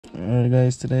Alright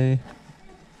guys, today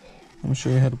I'm gonna show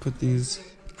you how to put these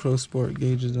Prosport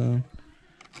gauges on.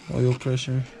 Oil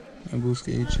pressure and boost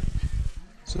gauge.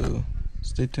 So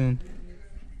stay tuned.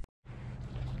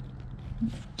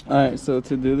 Alright, so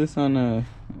to do this on a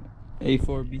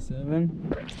A4 B7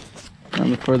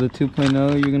 for the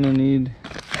 2.0, you're gonna need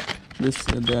this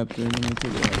adapter. Let me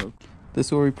take it out.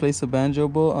 This will replace a banjo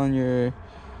bolt on your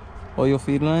oil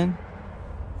feed line.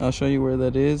 I'll show you where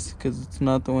that is because it's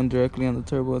not the one directly on the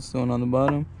turbo, it's the one on the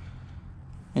bottom.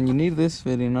 And you need this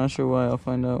fitting, not sure why, I'll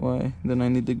find out why. The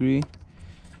 90°,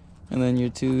 and then your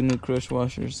two new crush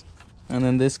washers. And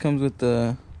then this comes with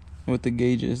the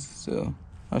gauges, so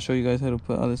I'll show you guys how to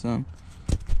put all this on.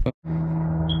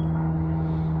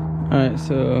 Alright,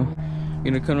 so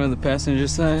you're gonna come on the passenger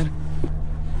side.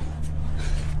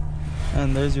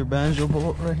 And there's your banjo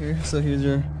bolt right here. So here's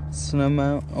your snub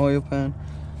mount oil pan.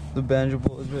 The banjo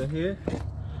bolt is right here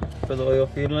for the oil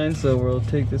feed line, so we'll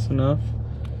take this one off.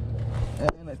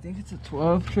 And I think it's a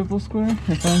 12 triple square,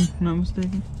 if I'm not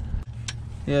mistaken.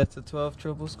 Yeah, it's a 12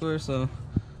 triple square, so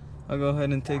I'll go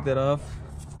ahead and take that off.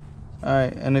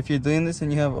 Alright, and if you're doing this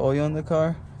and you have oil in the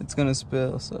car, it's gonna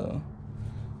spill, so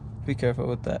be careful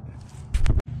with that.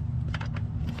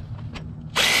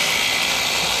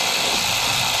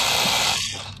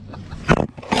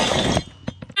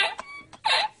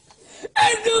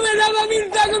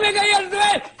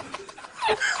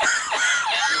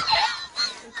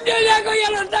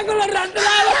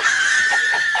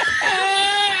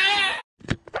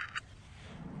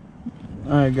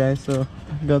 Alright guys, so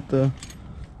got the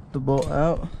bolt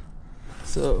out,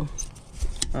 so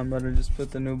I'm about to just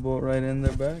put the new bolt right in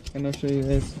there back, and I'll show you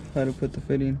guys how to put the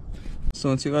fitting. So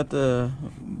once you got the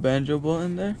banjo bolt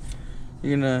in there,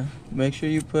 you're gonna make sure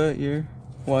you put your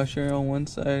washer on one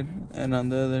side and on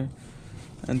the other,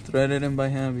 and thread it in by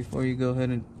hand before you go ahead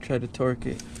and try to torque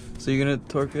it. So you're gonna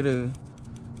torque it to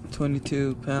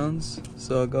 22 pounds,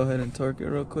 so I'll go ahead and torque it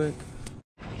real quick.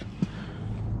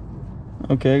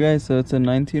 Okay guys, so it's a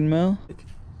 19 mil.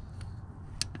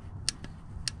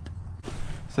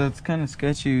 So it's kind of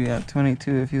sketchy at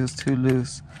 22 if it was too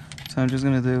loose. So I'm just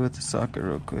gonna do it with the socket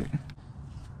real quick.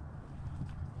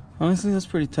 Honestly, that's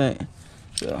pretty tight.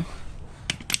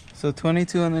 So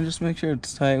 22, and then just make sure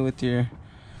it's tight with your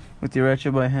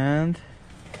ratchet by hand.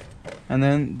 And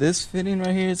then this fitting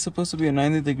right here is supposed to be a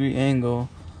 90° angle.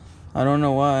 I don't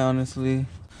know why, honestly.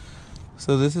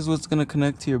 So this is what's gonna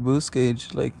connect to your boost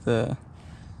gauge, like the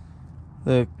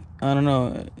I don't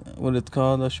know what it's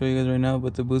called, I'll show you guys right now,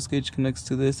 but the boost gauge connects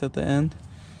to this at the end.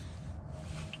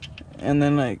 And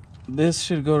then like this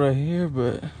should go right here,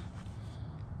 but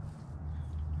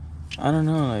I don't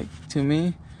know, like to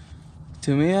me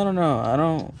I don't know, I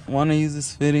don't want to use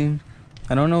this fitting.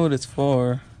 I don't know what it's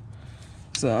for,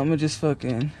 so I'm gonna just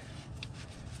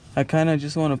I kind of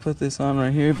just want to put this on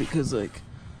right here because like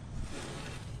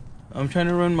I'm trying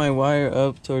to run my wire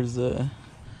up towards the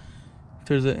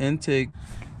intake.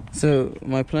 So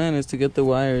my plan is to get the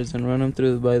wires and run them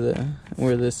through by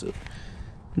where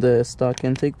the stock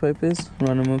intake pipe is.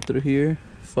 Run them up through here,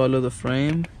 follow the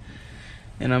frame,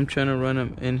 and I'm trying to run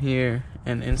them in here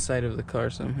and inside of the car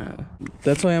somehow.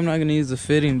 That's why I'm not gonna use the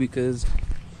fitting, because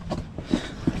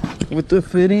with the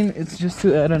fitting it's just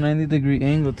to add a 90°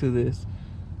 angle to this,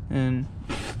 and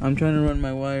I'm trying to run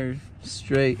my wire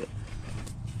straight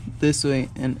this way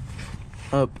and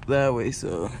up that way,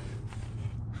 so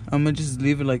I'm gonna just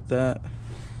leave it like that.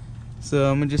 So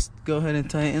I'm gonna just go ahead and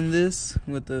tighten this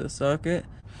with the socket.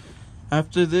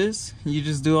 After this, you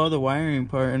just do all the wiring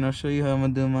part, and I'll show you how I'm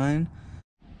gonna do mine.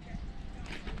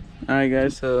 Alright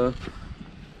guys, so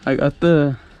I got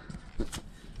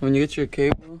when you get your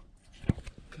cable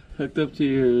hooked up to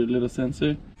your little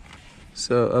sensor,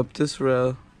 so up this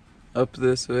rail, up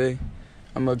this way,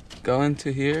 I'm gonna go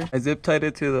into here. I zip tied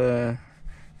it to the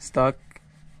stock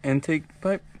intake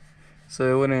pipe,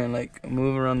 so it wouldn't like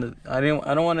move around I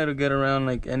don't want it to get around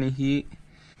like any heat.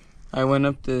 I went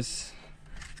up the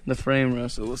frame rail,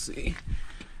 so we'll see.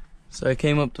 So I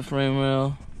came up the frame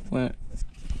rail,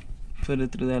 put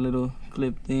it through that little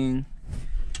clip thing,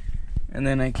 and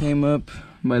then I came up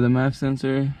by the map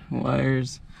sensor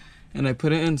wires, and I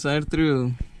put it inside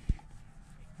through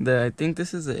I think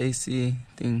this is the AC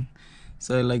thing.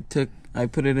 So I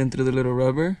put it in through the little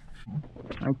rubber.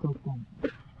 I took the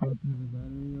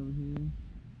battery over here,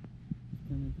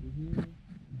 coming through here,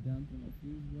 down through my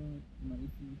fuse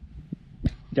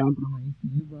box, down through my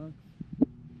ECU box,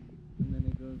 and then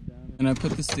it goes down. And I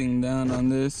put this thing down on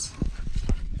this,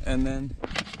 and then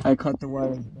I cut the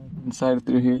wires back inside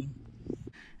through here.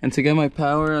 And to get my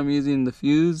power, I'm using the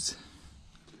fuse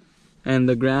and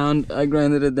the ground. I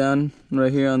grinded it down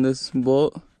right here on this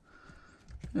bolt,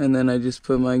 and then I just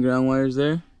put my ground wires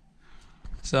there.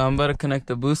 So I'm about to connect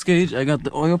the boost gauge. I got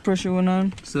the oil pressure one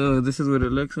on, so this is what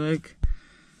it looks like.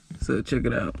 So check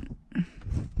it out.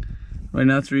 Right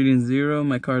now it's reading 0,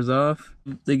 my car's off.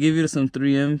 They give you some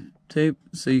 3M tape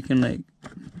so you can like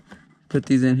put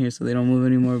these in here so they don't move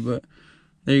anymore, but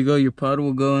there you go, your pod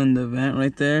will go in the vent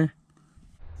right there.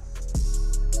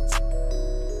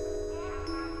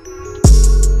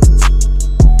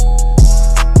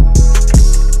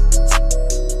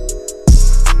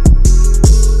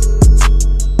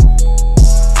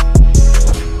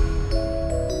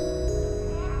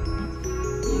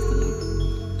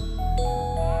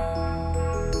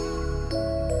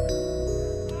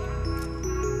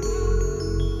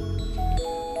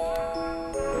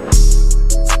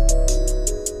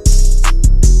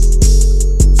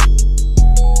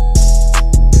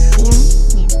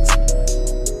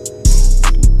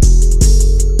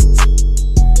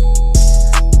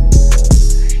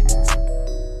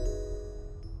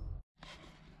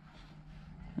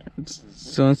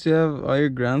 So once you have all your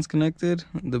grounds connected,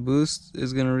 the boost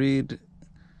is gonna read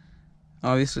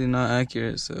obviously not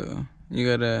accurate, so you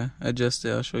gotta adjust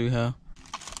it. I'll show you how.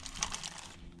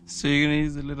 So you're gonna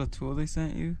use the little tool they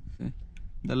sent you.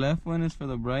 The left one is for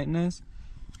the brightness.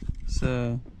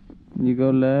 So you go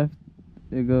left,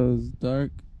 it goes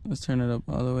dark. Let's turn it up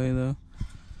all the way though.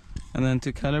 And then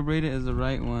to calibrate it is the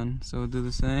right one. So we'll do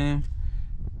the same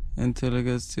until it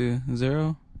goes to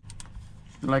 0.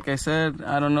 Like I said,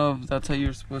 I don't know if that's how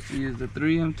you're supposed to use the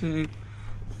 3M tape.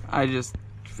 I just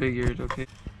figured, okay.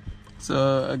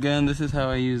 So again, this is how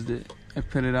I used it. I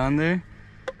put it on there,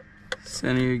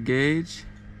 center your gauge,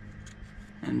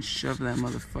 and shove that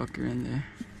motherfucker in there.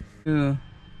 To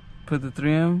put the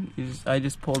 3M, I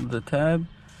just pulled the tab,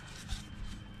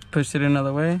 pushed it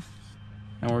another way,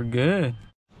 and we're good.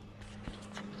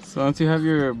 So once you have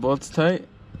your bolts tight,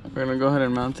 we're gonna go ahead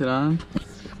and mount it on.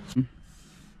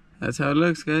 That's how it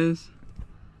looks, guys.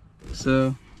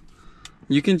 So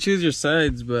you can choose your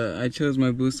sides, but I chose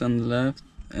my boost on the left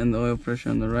and the oil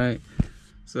pressure on the right.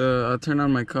 So I'll turn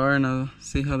on my car and I'll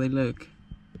see how they look.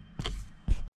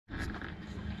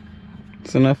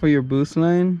 So now for your boost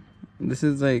line, this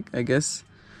is like, I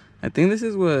think this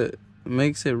is what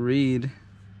makes it read.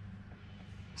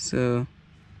 So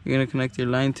you're gonna connect your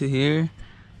line to here,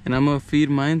 and I'm gonna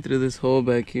feed mine through this hole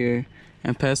back here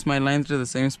and pass my line through the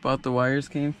same spot the wires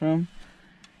came from.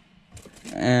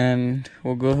 And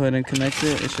we'll go ahead and connect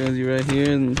it. It shows you right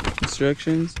here in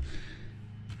instructions.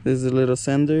 This is a little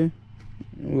sender.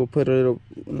 We'll put a little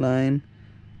line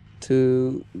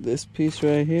to this piece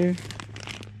right here.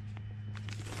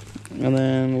 And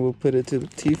then we'll put it to the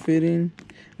T-fitting.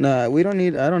 Nah, I don't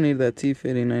need that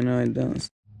T-fitting, I know I don't.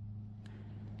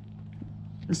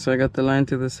 So I got the line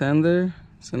to the sender.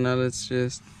 So now let's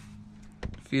just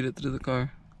feed it through the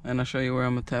car, and I'll show you where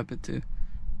I'm gonna tap it to.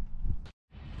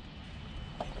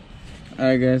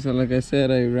 Alright guys, so like I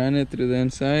said, I ran it through the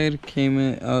inside, came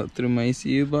out through my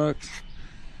ECU box,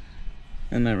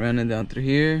 and I ran it down through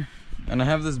here. And I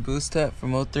have this boost tap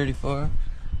from 034,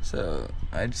 so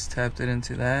I just tapped it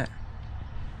into that.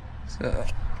 So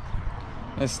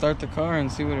let's start the car and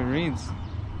see what it reads.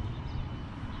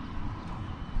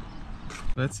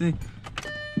 Let's see.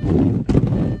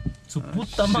 Oh,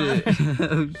 shit.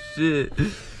 Oh shit.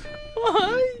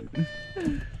 Why?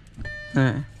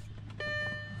 Alright.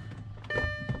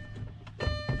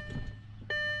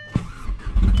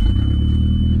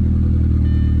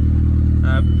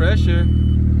 Pressure.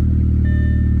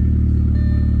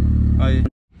 Oh, yeah.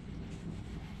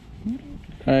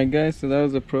 Alright guys, so that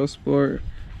was a Prosport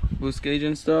boost gauge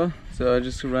install. So I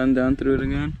just ran down through it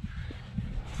again.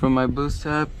 From my boost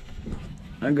tap,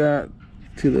 I got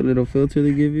to the little filter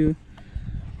they give you,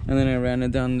 and then I ran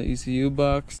it down the ECU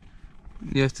box.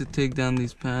 You have to take down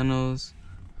these panels.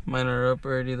 Mine are up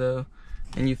already though,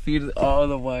 and you feed all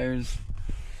the wires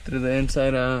through the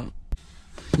inside out.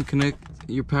 You connect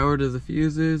your power to the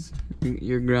fuses,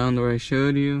 your ground where I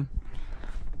showed you,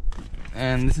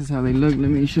 and this is how they look. Let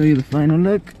me show you the final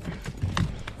look.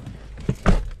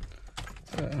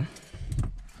 So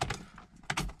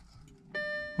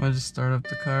I'll just start up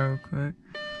the car real quick.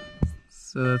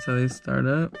 So that's how they start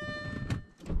up.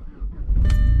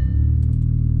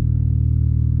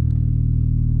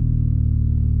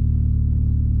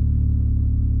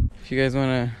 If you guys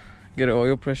want to get an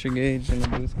oil pressure gauge and a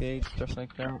boost gauge just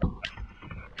like that,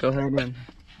 go ahead and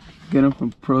get them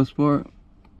from Prosport.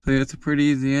 So yeah, it's a pretty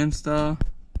easy install.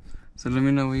 So let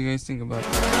me know what you guys think about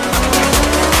that.